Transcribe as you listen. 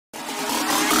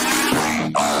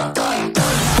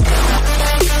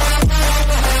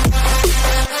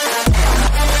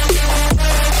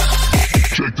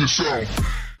So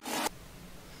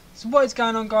what is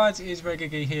going on, guys? It is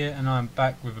Regigie here, and I'm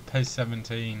back with a PES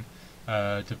 17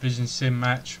 Division Sim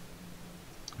match.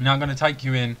 Now I'm going to take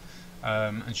you in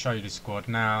and show you the squad.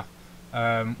 Now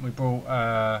we brought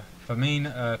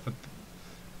Fabinho,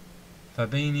 I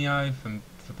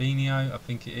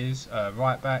think it is,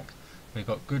 right back. We've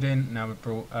got Goodin. Now we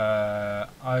brought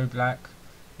Oblak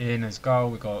in as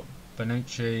goal. We've got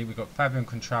Bonucci. We've got Fabian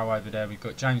Contral over there. We've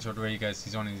got James Rodriguez.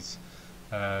 He's on his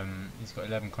he's got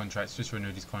 11 contracts, just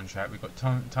renewed his contract. We've got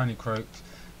Tony Kroos,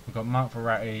 we've got Mark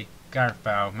Verratti, Gareth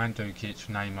Bale, Mandzukic,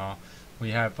 Neymar.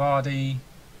 We have Vardy,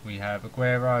 we have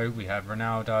Aguero, we have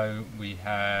Ronaldo, we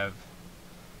have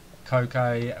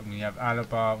Koke, and we have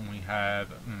Alaba, and we have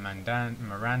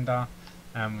Miranda,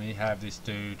 and we have this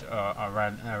dude,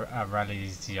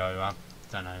 Aralizio, I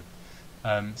don't know.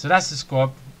 So that's the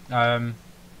squad.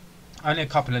 Only a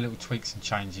couple of little tweaks and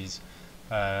changes.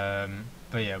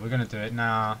 But yeah, we're going to do it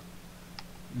now.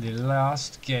 The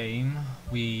last game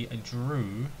we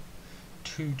drew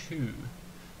 2-2.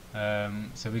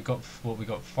 So we got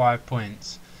 5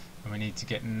 points, and we need to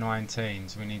get 19.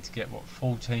 So we need to get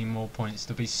 14 more points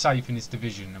to be safe in this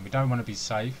division. And we don't want to be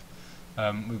safe.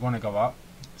 We want to go up.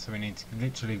 So we need to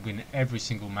literally win every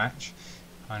single match.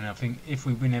 And I think if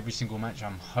we win every single match,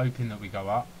 I'm hoping that we go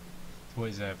up. So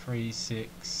what is there? 3,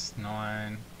 6,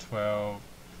 9, 12,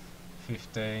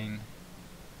 15.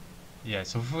 Yeah,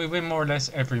 so if we win more or less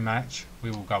every match,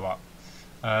 we will go up.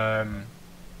 I'm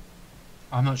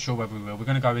not sure whether we will. We're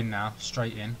going to go in now,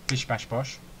 straight in. Bish bash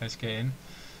bosh. Let's get in.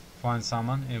 Find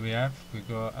someone. Here we have. We've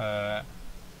got, I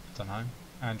don't know,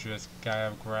 Andreas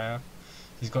Gaya.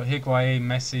 He's got Higuain,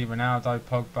 Messi, Ronaldo,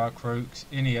 Pogba, Kroos,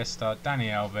 Iniesta, Dani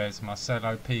Alves,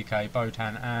 Marcelo, Piqué,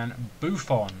 Botan, and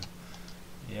Buffon.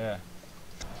 Yeah.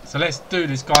 So let's do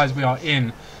this, guys. We are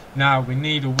in. Now, we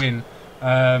need a win.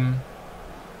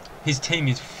 His team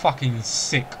is fucking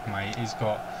sick, mate. He's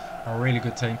got a really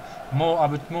good team. I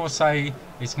would more say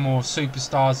it's more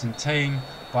superstars than team,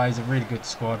 but he's a really good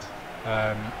squad.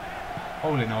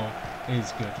 All in all, it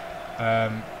is good.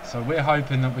 So we're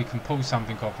hoping that we can pull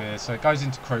something off here. So it goes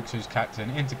into Kroos, who's captain,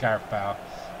 into Gareth Bale.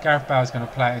 Gareth Bale is going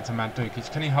to play it into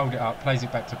Mandzukic. Can he hold it up? Plays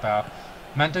it back to Bale.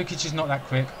 Mandzukic is not that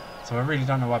quick, so I really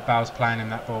don't know why Bale's playing him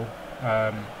that ball.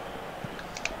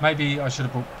 Maybe I should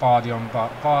have brought Vardy on,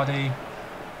 but Vardy,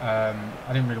 I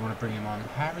didn't really want to bring him on.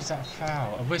 How is that a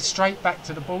foul? We're straight back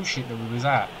to the bullshit that we was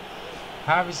at.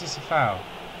 How is this a foul?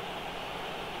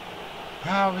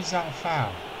 How is that a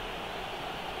foul?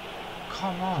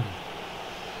 Come on.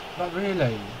 Like,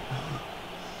 really?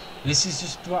 This is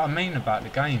just what I mean about the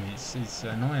game. It's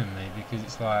annoying me because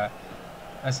it's like,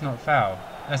 that's not a foul.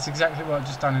 That's exactly what I've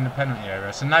just done in the penalty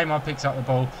area. So Neymar picks up the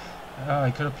ball. Oh,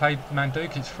 he could have played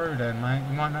Mandzukic through then, mate.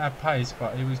 He might not have pace,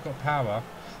 but he's got power.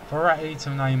 Verratti to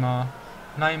Neymar.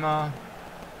 Neymar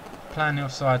playing the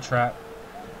offside trap.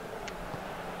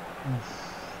 Oof,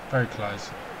 very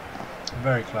close.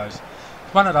 Very close.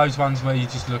 It's one of those ones where you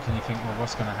just look and you think, well,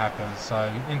 what's going to happen? So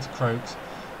into Kroos.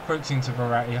 Kroos into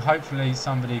Verratti. Hopefully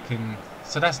somebody can...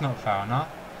 So that's not foul, no?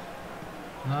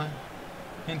 No?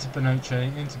 Into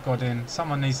Bonucci, into Godin.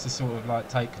 Someone needs to sort of like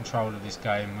take control of this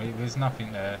game. There's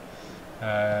nothing there.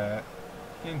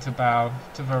 Into Bale,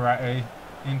 to Verratti,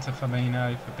 into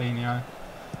Fabinho,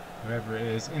 whoever it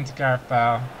is, into Gareth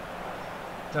Bale.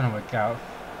 Don't know where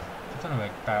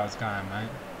Bale's going, mate.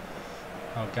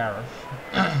 Oh, Gareth.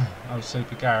 Oh,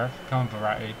 Super Gareth. Come on,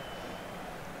 Verratti.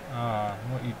 Oh,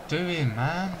 what are you doing,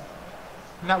 man?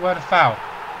 Isn't that word a foul?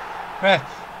 Ref.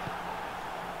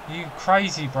 Are you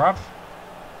crazy, bruv?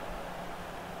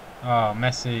 Oh,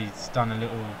 Messi's done a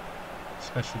little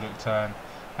special little turn.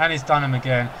 And he's done them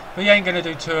again. But he ain't going to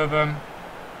do two of them.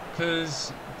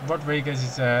 Because Rodriguez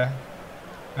is there.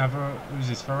 Now, who's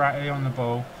this? Verratti on the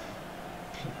ball.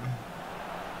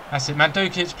 That's it.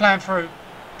 Mandzukic playing through.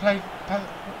 Play.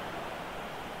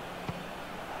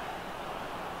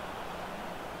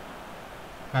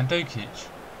 Mandzukic.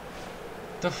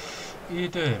 The f are you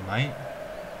doing, mate?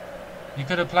 You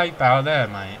could have played Bale there,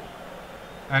 mate.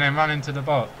 And then run into the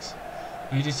box.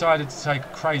 He decided to take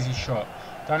a crazy shot.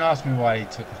 Don't ask me why he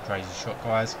took a crazy shot,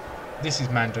 guys. This is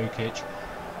Mandzukic.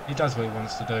 He does what he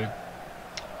wants to do.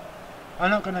 I'm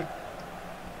not going to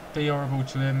be horrible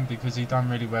to him because he done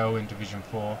really well in Division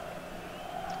 4.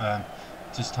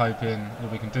 Just hoping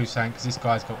that we can do something because this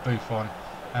guy's got Buffon.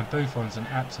 And Buffon's an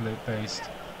absolute beast.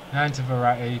 Now into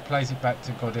Verratti. Plays it back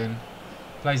to Godin.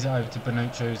 Plays it over to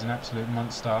Bonucci, who's an absolute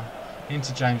monster.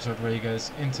 Into James Rodriguez,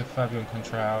 into Fabian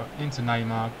Contral, into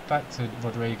Neymar, back to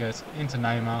Rodriguez, into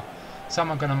Neymar.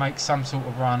 Someone going to make some sort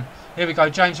of run. Here we go,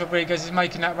 James Rodriguez is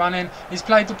making that run in. He's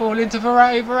played the ball into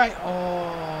Verratti.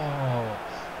 Oh,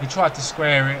 He tried to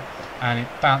square it, and it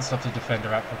bounced off the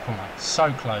defender out for a corner.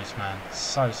 So close, man.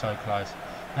 So close.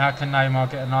 Now can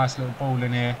Neymar get a nice little ball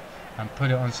in here and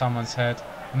put it on someone's head?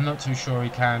 I'm not too sure he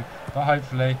can, but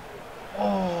hopefully.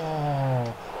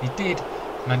 Oh, he did.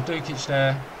 Mandzukic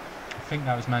there. I think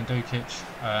that was Mandzukic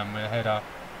with a header.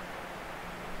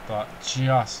 But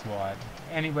just wide.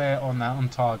 Anywhere on that, on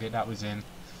target, that was in.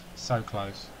 So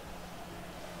close.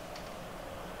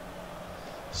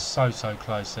 So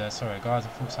close there. Sorry guys, I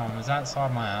thought someone was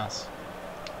outside my house.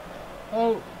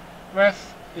 Oh,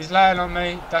 ref is laying on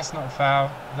me. That's not a foul.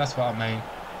 That's what I mean.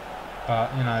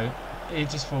 But, you know, he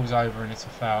just falls over and it's a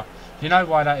foul. You know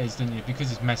why that is, didn't you?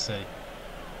 Because it's Messi.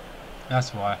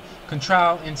 That's why.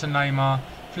 Control into Neymar.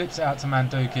 Flips it out to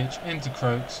Mandzukic. Into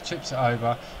Crooks. Chips it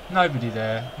over. Nobody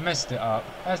there. Messed it up.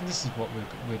 This is what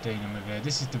we're dealing with here.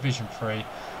 This is Division 3.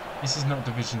 This is not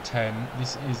Division 10.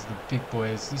 This is the big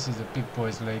boys. This is a big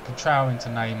boys league. Control into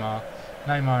Neymar.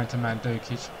 Neymar into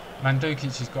Mandzukic.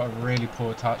 Mandzukic has got a really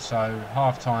poor touch, so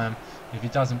half time, if he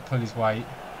doesn't pull his weight,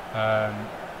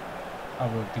 I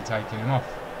will be taking him off.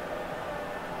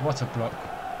 What a block.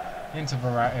 Into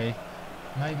Verratti.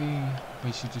 Maybe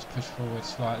we should just push forward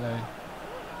slightly.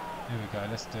 Here we go,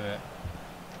 let's do it.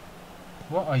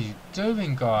 What are you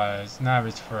doing, guys? Now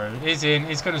he's through. He's in.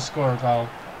 He's going to score a goal.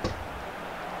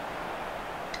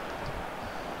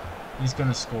 He's going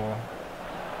to score.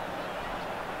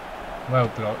 Well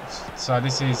blocked. So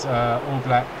this is All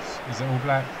Black. Is it All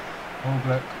Black? All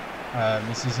Black.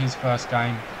 This is his first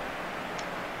game.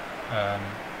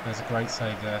 There's a great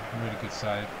save there. Really good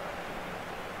save.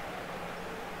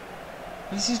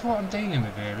 This is what I'm dealing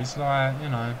with here. It's like, you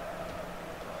know,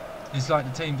 it's like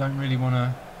the team don't really want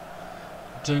to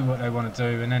do what they want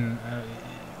to do, and then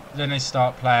they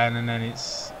start playing, and then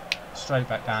it's straight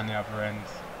back down the other end.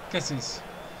 I guess it's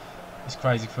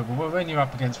crazy football. Well, when you're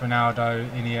up against Ronaldo,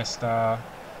 Iniesta,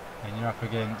 and you're up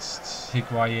against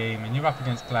Higuain, and you're up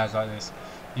against players like this,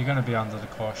 you're going to be under the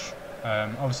cosh.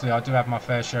 Obviously, I do have my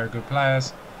fair share of good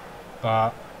players,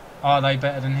 but are they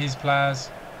better than his players?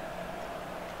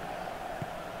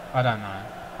 I don't know.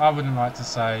 I wouldn't like to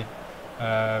say,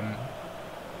 but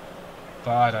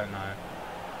I don't know.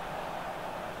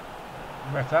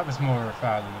 Ref, that was more of a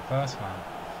foul than the first one.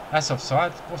 That's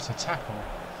offside. What a tackle.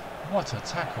 What a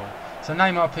tackle. So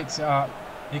Neymar picks it up.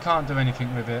 He can't do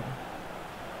anything with it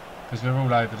because we're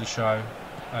all over the show.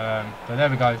 But there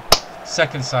we go.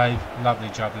 Second save. Lovely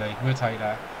jubbly. We'll take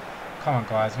that. Come on,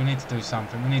 guys. We need to do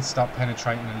something. We need to start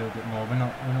penetrating a little bit more. We're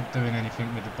not doing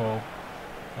anything with the ball.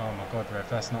 Oh my God, ref.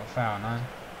 That's not foul, no?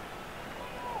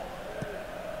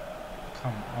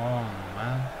 Come on,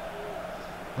 man.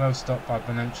 Well stopped by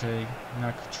Bonucci.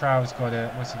 Now Traor's got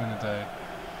it. What's he going to do?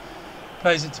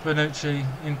 Plays it to Bonucci,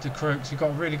 into Crooks. We've got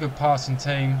a really good passing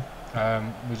team.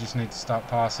 We just need to start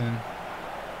passing.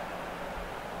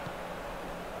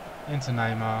 Into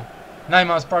Neymar.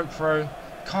 Neymar's broke through.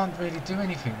 Can't really do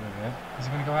anything with it. Is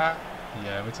he going to go out?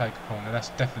 Yeah, we'll take a corner. That's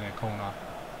definitely a corner.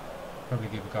 Probably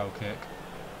give a goal kick.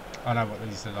 I know what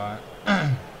these are like.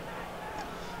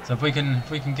 So if we can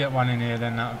get one in here,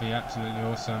 then that would be absolutely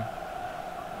awesome.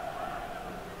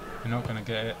 We're not going to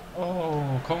get it.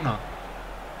 Oh, corner.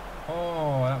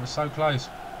 Oh, that was so close.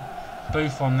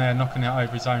 Buffon there, knocking it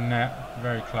over his own net.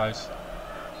 Very close.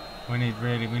 We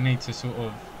need to sort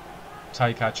of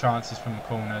take our chances from the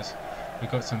corners.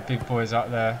 We've got some big boys up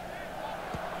there.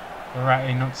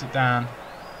 Verratti knocks it down.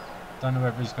 Don't know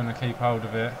whether he's going to keep hold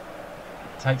of it.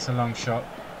 Takes a long shot.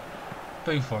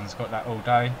 Buffon's got that all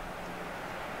day.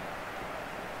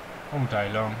 All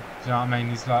day long. Do you know what I mean?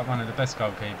 He's like one of the best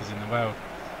goalkeepers in the world.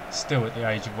 Still at the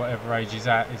age of whatever age he's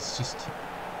at, it's just,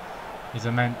 he's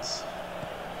immense.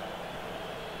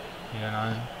 You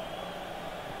know.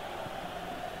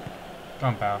 Go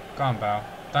on, Bale. Go on, Bale.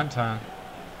 Don't turn.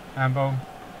 Handball.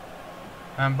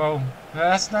 Handball.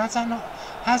 How's that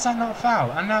not a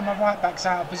foul? And now my right back's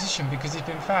out of position because he's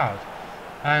been fouled.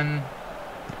 And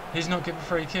he's not given a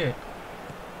free kick.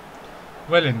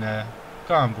 Well in there.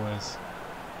 Go on, boys.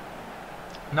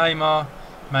 Neymar.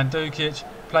 Mandzukic.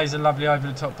 Plays a lovely over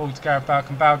the top ball to Gareth Bale.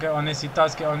 Can Bale get on this? He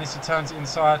does get on this. He turns it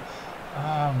inside.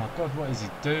 Oh my God, what is he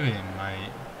doing,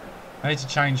 mate? I need to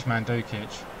change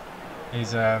Mandzukic.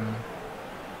 He's got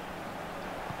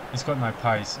no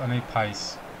pace. I need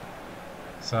pace.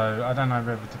 So I don't know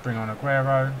whether to bring on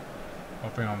Aguero or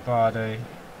bring on Vardy.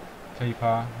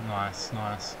 Keeper. Nice,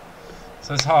 nice.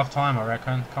 So it's half time, I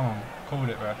reckon. Come on, call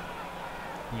it, ref.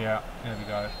 Yeah, there we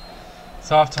go. It's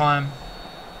half time.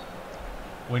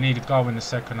 We need a goal in the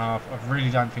second half. I really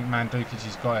don't think Mandzukic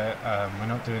has got it. We're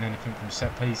not doing anything from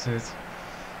set pieces.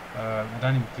 I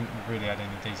don't even think we've really had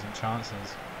any decent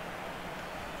chances.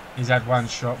 He's had one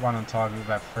shot, one on target. We've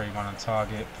had 3, one on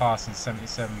target. Passing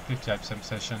 77, 58%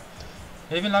 possession.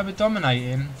 Even though we're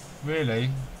dominating, really,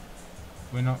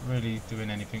 we're not really doing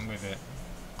anything with it.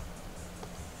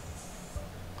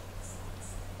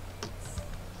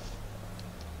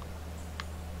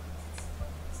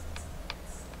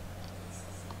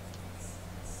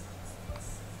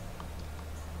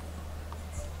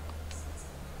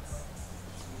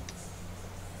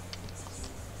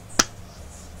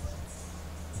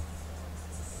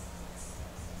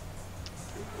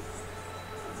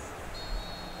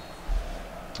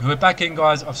 We're back in,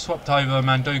 guys. I've swapped over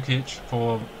Mandzukic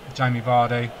for Jamie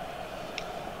Vardy.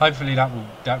 Hopefully that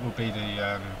will be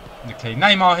the key.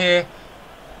 Neymar here.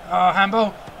 Oh,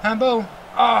 handball, handball.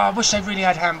 Oh, I wish they really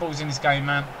had handballs in this game,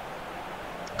 man.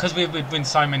 Because we'd win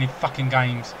so many fucking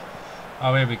games.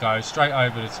 Oh, here we go. Straight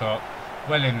over the top.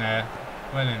 Well in there.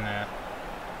 Well in there.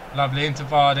 Lovely into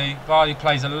Vardy. Vardy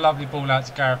plays a lovely ball out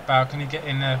to Gareth Bale. Can he get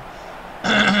in there?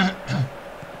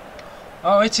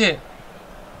 Oh, hit it.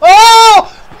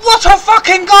 Oh! What a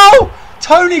fucking goal!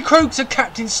 Tony Kroos, the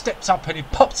captain, steps up and he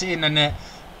pops it in the net.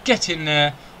 Get in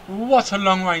there. What a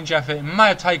long range effort. It may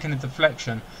have taken a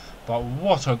deflection, but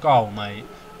what a goal, mate.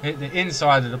 Hit the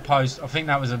inside of the post. I think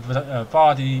that was a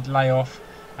Vardy layoff,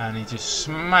 and he just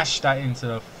smashed that into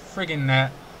the friggin'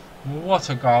 net. What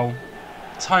a goal.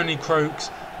 Tony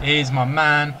Kroos, he is my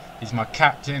man. He's my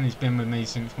captain. He's been with me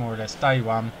since more or less day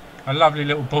one. A lovely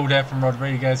little ball there from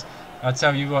Rodriguez. I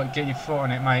tell you what, get your foot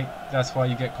on it, mate. That's why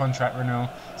you get contract renewal.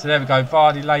 So there we go.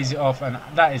 Vardy lays it off, and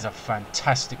that is a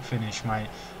fantastic finish, mate.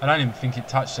 I don't even think it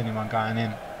touched anyone going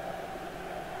in.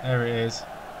 There it is.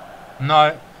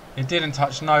 No, it didn't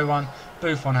touch no one.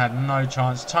 Buffon had no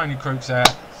chance. Tony Kroos there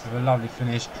with a lovely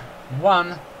finish.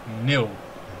 1-0.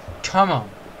 Come on.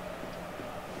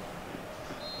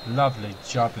 Lovely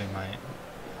jubbly, mate.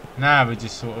 Now we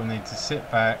just sort of need to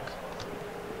sit back.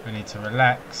 We need to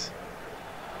relax.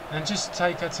 And just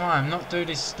take our time, not do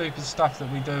this stupid stuff that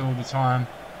we do all the time.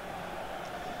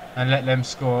 And let them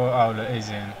score. Oh, look, he's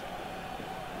in.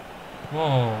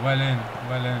 Whoa, well in,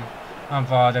 well in. And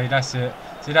Vardy, that's it.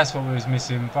 See, that's what we was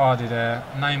missing. Vardy there.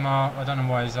 Neymar, I don't know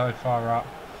why he's so far up.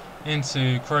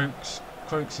 Into Kroos.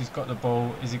 Kroos has got the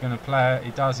ball. Is he going to play it?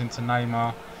 He does into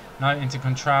Neymar. No, into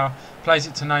Contral. Plays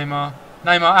it to Neymar.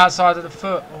 Neymar outside of the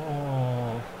foot.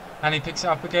 Oh, and he picks it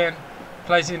up again.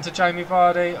 Plays it into Jamie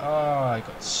Vardy. Oh, he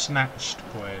got snatched,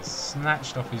 boys.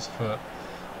 Snatched off his foot.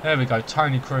 There we go.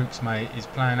 Tony Kroos, mate, is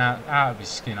playing out of his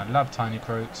skin. I love Tony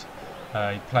Kroos.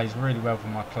 He plays really well for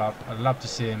my club. I'd love to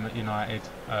see him at United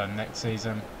next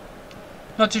season.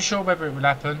 Not too sure whether it will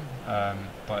happen,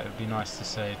 but it would be nice to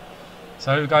see.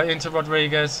 So here we go into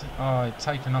Rodriguez. Oh, he'd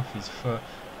taken off his foot.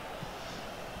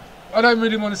 I don't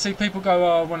really want to see people go,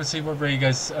 oh, I want to see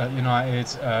Rodriguez at United.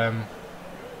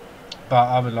 But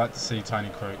I would like to see Tony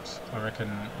Kroos. I reckon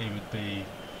he would be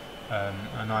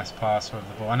a nice passer of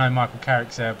the ball. I know Michael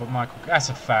Carrick's there, but that's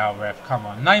a foul, ref. Come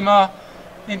on. Neymar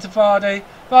into Vardy.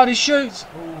 Vardy shoots.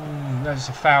 Ooh, there's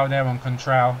a foul there on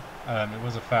Contral. It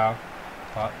was a foul,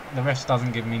 but the ref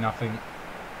doesn't give me nothing.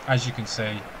 As you can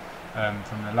see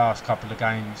from the last couple of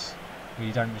games,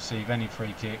 we don't receive any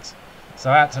free kicks.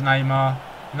 So out to Neymar.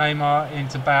 Neymar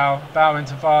into Bale. Bale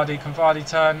into Vardy. Can Vardy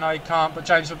turn? No, he can't. But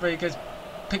James Rodriguez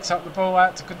picks up the ball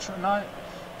out to Contral. No.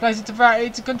 Plays it to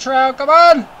Vardy, to Contral. Come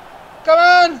on! Come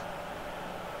on!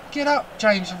 Get up,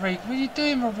 James Rodriguez. What are you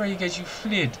doing, Rodriguez? You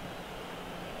flid.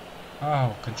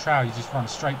 Oh, Contral, you just run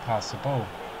straight past the ball.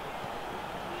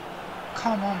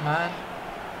 Come on, man.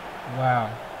 Wow.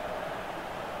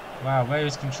 Wow, where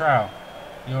is Contral?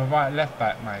 You're a right left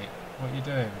back, mate. What are you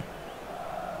doing?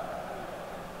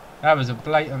 That was a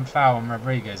blatant foul on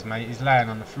Rodriguez, mate. He's laying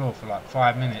on the floor for like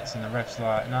 5 minutes and the ref's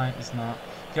like, no, it's not.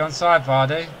 Get onside,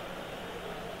 Vardy.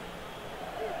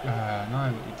 No, what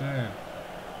are you doing?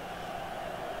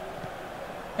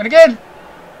 And again!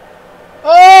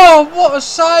 Oh, what a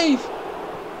save!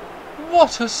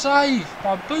 What a save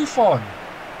by Buffon!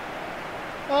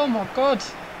 Oh my God!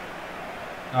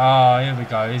 Oh, here we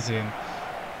go, he's in.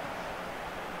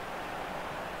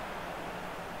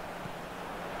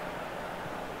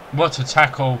 What a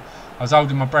tackle. I was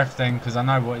holding my breath then because I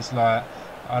know what it's like.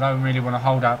 I don't really want to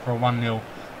hold out for a 1-0.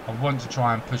 I want to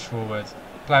try and push forward.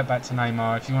 Play it back to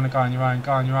Neymar. If you want to go on your own,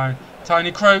 go on your own.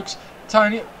 Tony Kroos.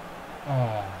 Tony.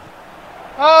 Oh.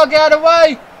 Oh, get out of the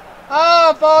way.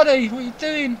 Ah, Vardy. What are you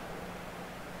doing?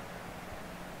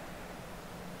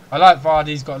 I like Vardy.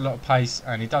 He's got a lot of pace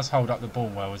and he does hold up the ball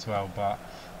well as well. But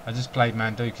I just played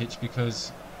Mandzukic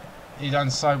because he done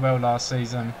so well last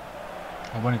season.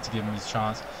 I wanted to give him his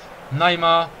chance.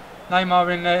 Neymar.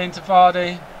 Neymar in there into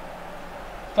Vardy.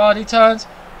 Vardy turns.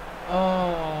 Oh.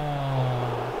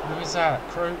 was that?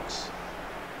 Crooks?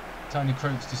 Tony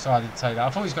Crooks decided to take that. I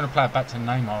thought he was going to play it back to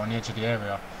Neymar on the edge of the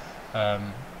area.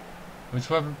 Which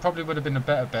probably would have been a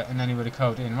better bet, and then he would have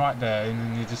curled it in right there, and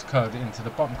then he just curled it into the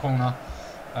bottom corner.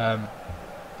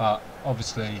 But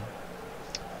obviously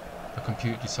the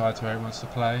computer decides where he wants to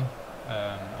play,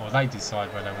 or they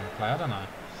decide where they want to play. I don't know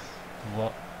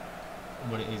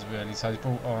what it is really. So he's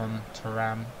brought on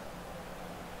Thuram,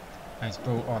 and he's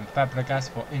brought on Fabregas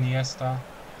for Iniesta.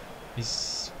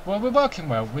 Well, we're working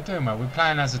well, we're doing well, we're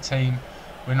playing as a team,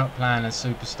 we're not playing as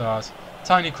superstars.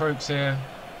 Tony Crooks here.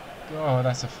 Oh,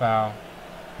 that's a foul.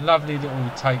 Lovely little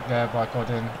take there by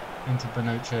Godin into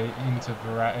Bonucci, into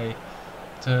Verratti,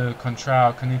 to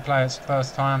Contrao. Can he play it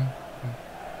first time?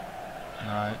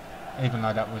 No, even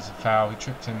though that was a foul, he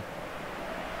tripped him.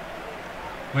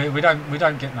 We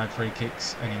don't get no free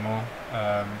kicks anymore.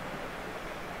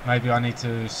 Maybe I need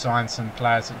to sign some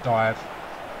players that dive.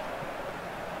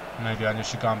 Maybe I just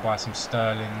should go and buy some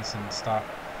Sterlings and stuff.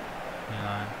 You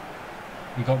know,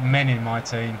 we got men in my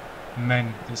team,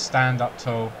 men that stand up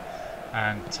tall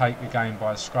and take the game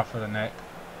by the scruff of the neck,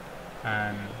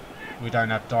 and we don't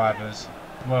have divers.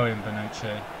 Well in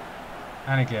Bonucci,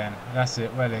 and again, that's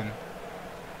it, well in.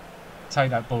 Take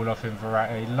that ball off in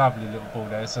Verratti, lovely little ball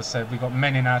there. As I said, we got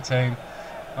men in our team.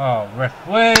 Oh, ref,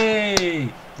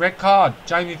 whee! Red card.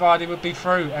 Jamie Vardy would be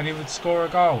through and he would score a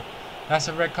goal. That's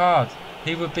a red card.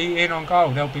 He would be in on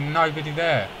goal. There'll be nobody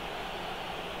there.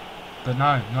 But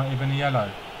no, not even a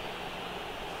yellow.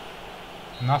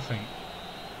 Nothing.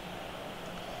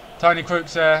 Tony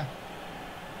Crooks there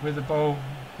with the ball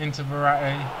into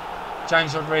Verratti.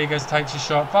 James Rodriguez takes a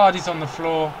shot. Vardy's on the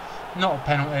floor. Not a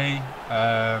penalty.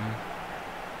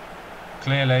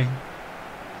 Clearly.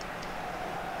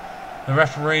 The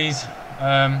referees,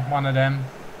 one of them.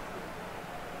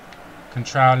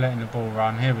 Contrao letting the ball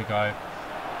run. Here we go.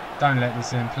 Don't let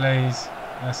this in, please.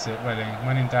 That's it, well in.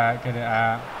 When in doubt, get it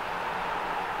out.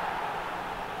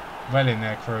 Well in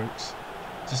there, Crooks.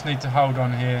 Just need to hold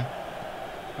on here.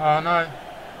 Oh no.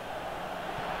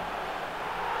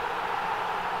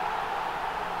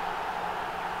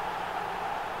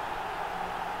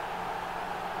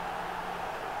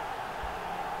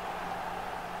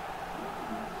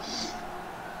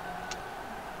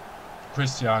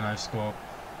 Cristiano scored.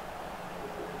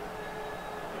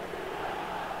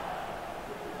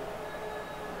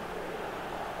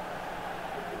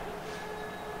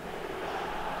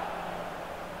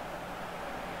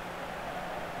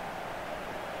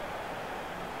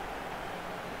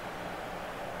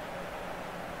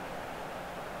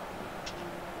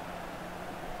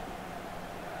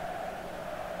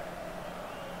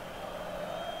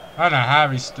 I don't know how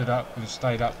he stood up and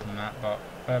stayed up from that, but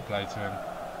fair play to him.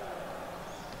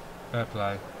 Fair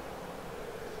play.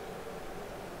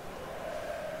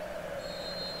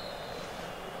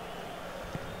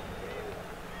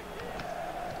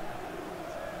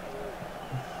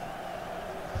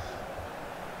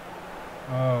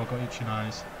 Oh, got itchy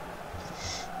nose.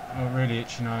 Oh, really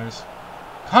itchy nose.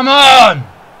 Come on!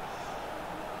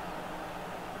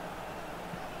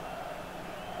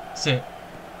 Sit.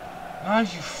 Oh, you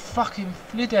fucking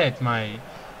flidhead, mate.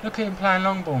 Look at him playing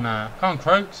long ball now. Come on,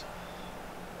 Crooks.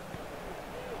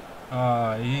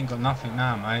 Oh, he ain't got nothing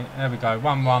now, mate. There we go.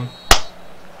 1-1.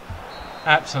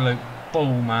 Absolute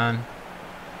ball, man.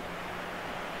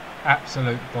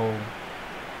 Absolute ball.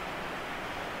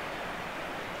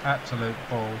 Absolute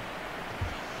ball.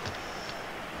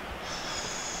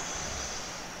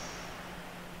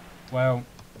 Well.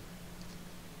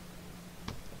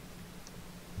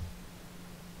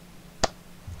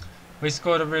 We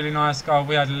scored a really nice goal.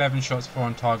 We had 11 shots, 4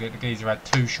 on target. The geezer had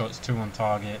 2 shots, 2 on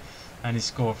target. And he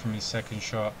scored from his second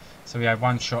shot. So we had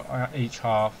 1 shot each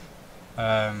half.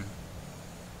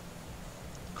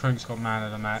 Crooks got man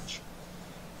of the match.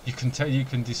 You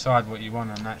can decide what you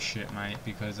want on that shit, mate,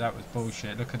 because that was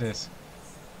bullshit. Look at this.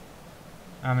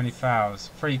 How many fouls?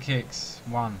 Free kicks,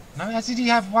 1. No, how did he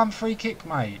have 1 free kick,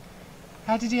 mate?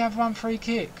 How did he have 1 free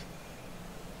kick?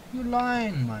 You're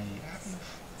lying, mate.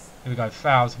 Here we go.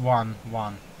 Fouls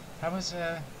 1-1. How was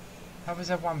there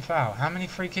 1 foul? How many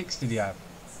free kicks did he have?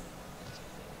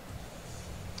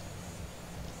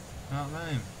 Oh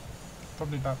man,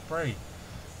 probably about 3.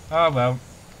 Oh well,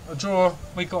 a draw.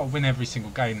 We got to win every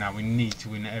single game now. We need to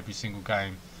win every single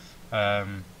game.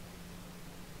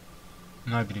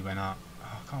 Nobody went up.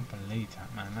 Oh, I can't believe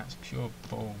that, man. That's pure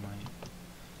ball, mate.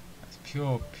 That's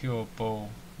pure ball.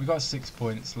 We got 6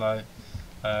 points though.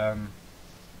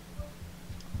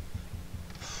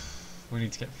 We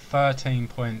need to get 13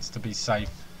 points to be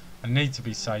safe. I need to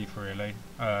be safe, really.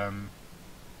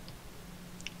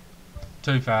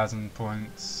 2,000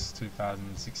 points,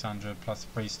 2,600 plus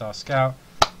a 3-star scout.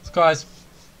 So guys,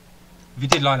 if you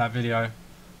did like that video,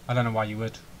 I don't know why you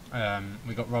would.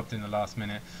 We got robbed in the last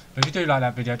minute. But if you do like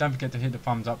that video, don't forget to hit the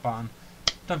thumbs up button.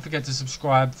 Don't forget to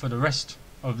subscribe for the rest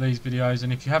of these videos.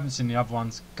 And if you haven't seen the other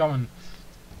ones, go and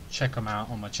check them out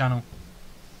on my channel.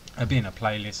 They'll be in a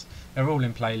playlist. They're all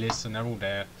in playlists and they're all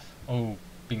there. All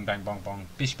bing bang bong bong,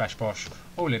 bish bash bosh,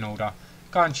 all in order.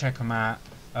 Go and check them out.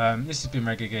 This has been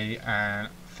Regigie, and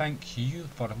thank you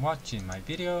for watching my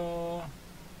video.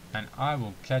 And I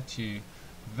will catch you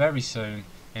very soon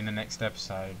in the next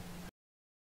episode.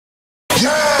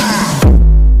 Yeah!